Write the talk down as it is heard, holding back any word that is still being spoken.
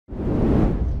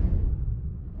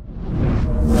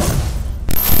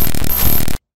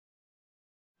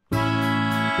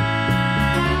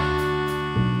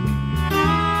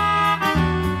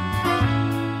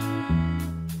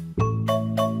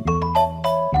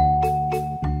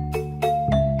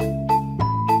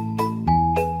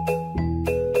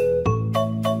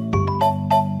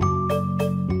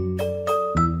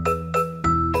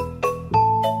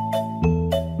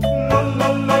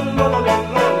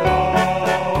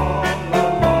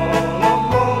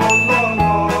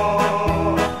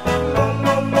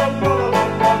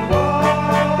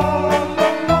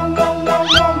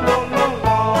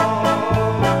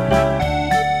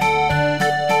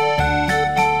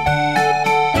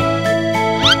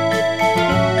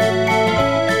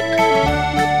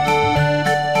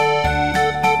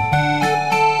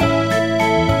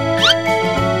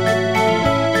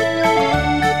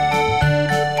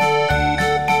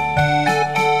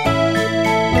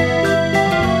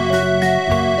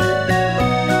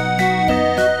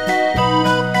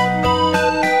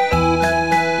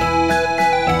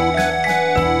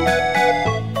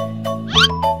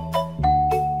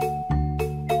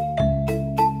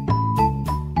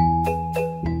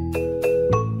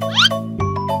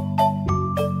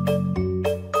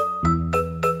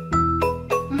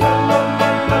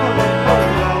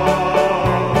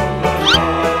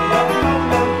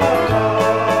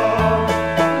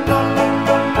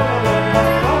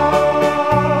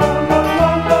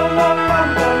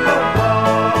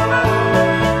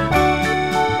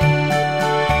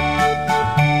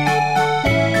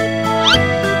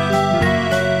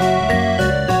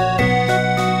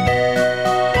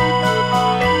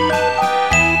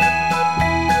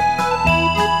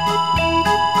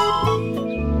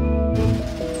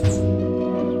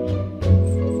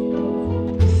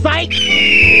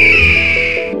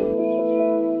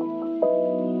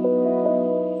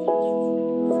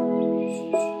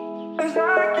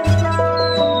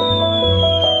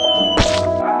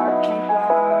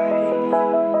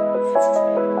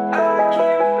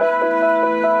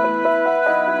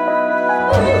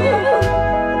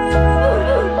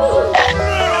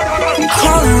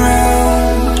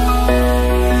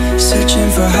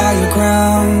for higher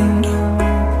ground.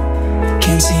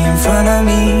 Can't see in front of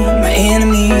me, my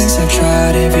enemies. I've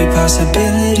tried every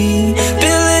possibility,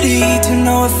 ability to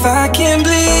know if I can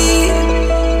bleed.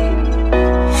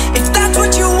 If that's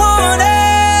what you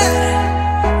wanted,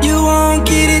 you won't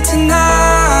get it tonight.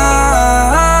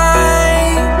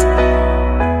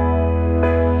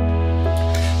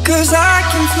 'Cause I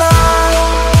can fly,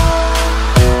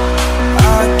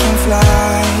 I can fly.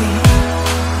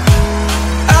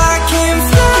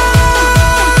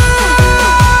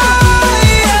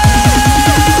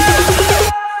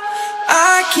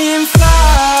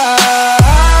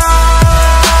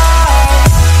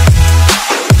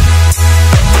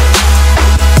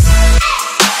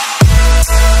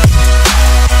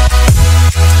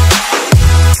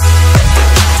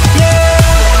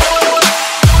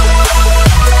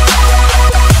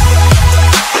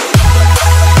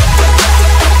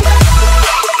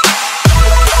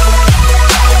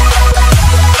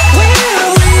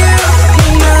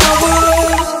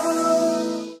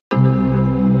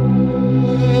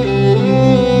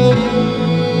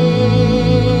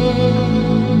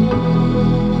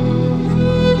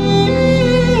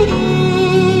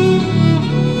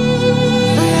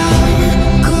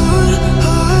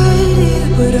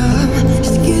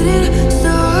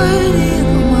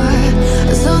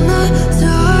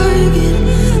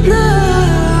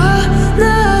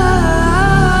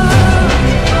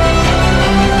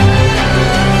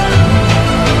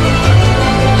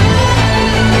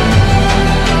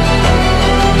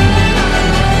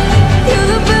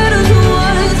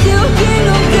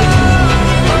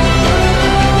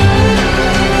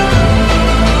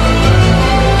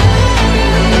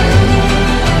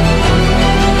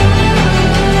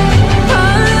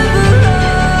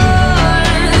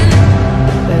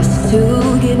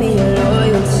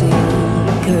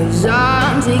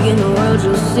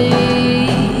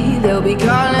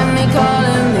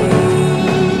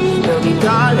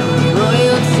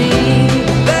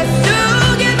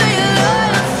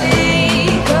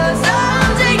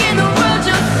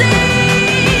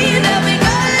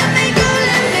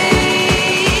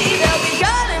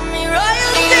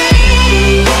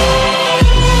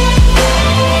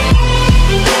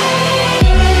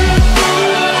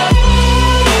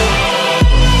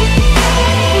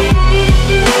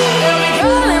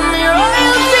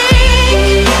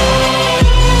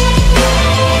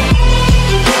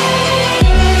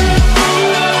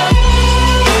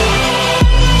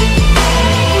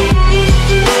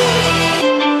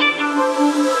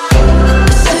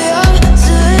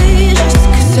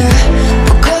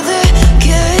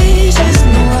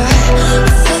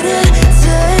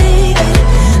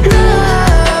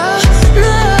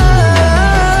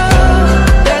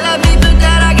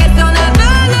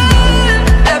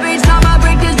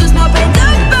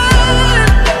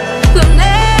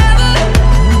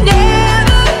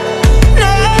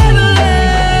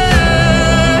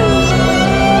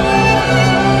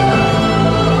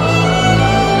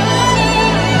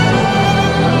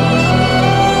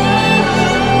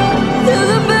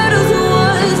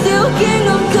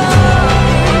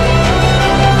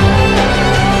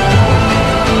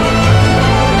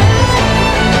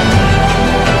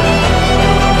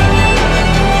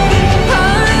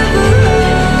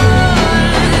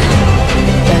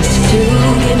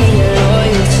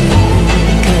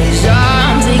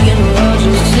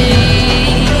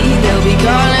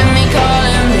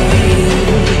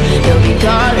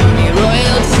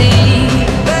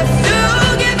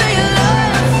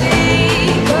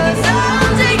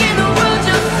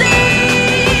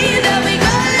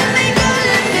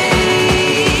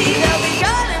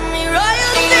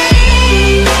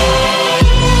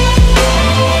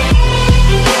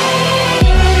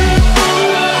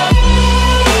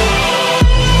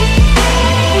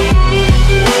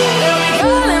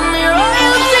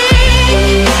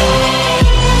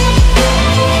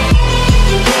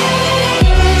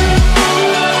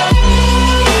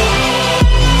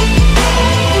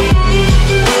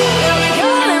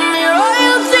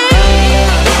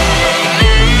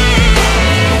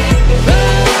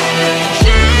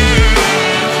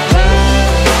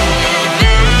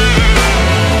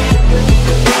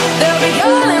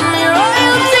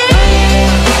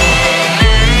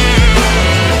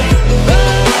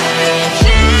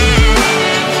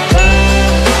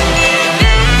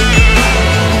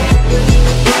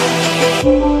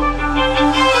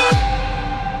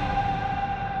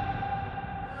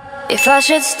 if I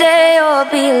should stay or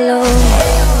be alone.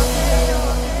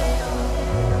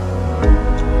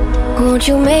 Won't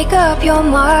you make up your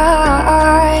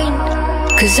mind?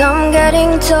 'Cause I'm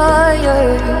getting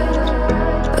tired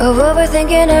of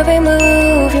overthinking every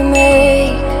move you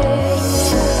make.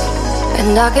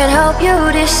 and I can help you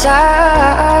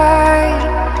decide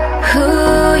who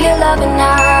you're loving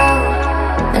now,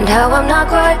 and how I'm not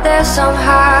quite there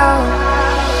somehow.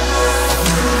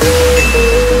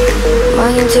 My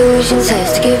intuition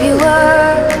says to give you up,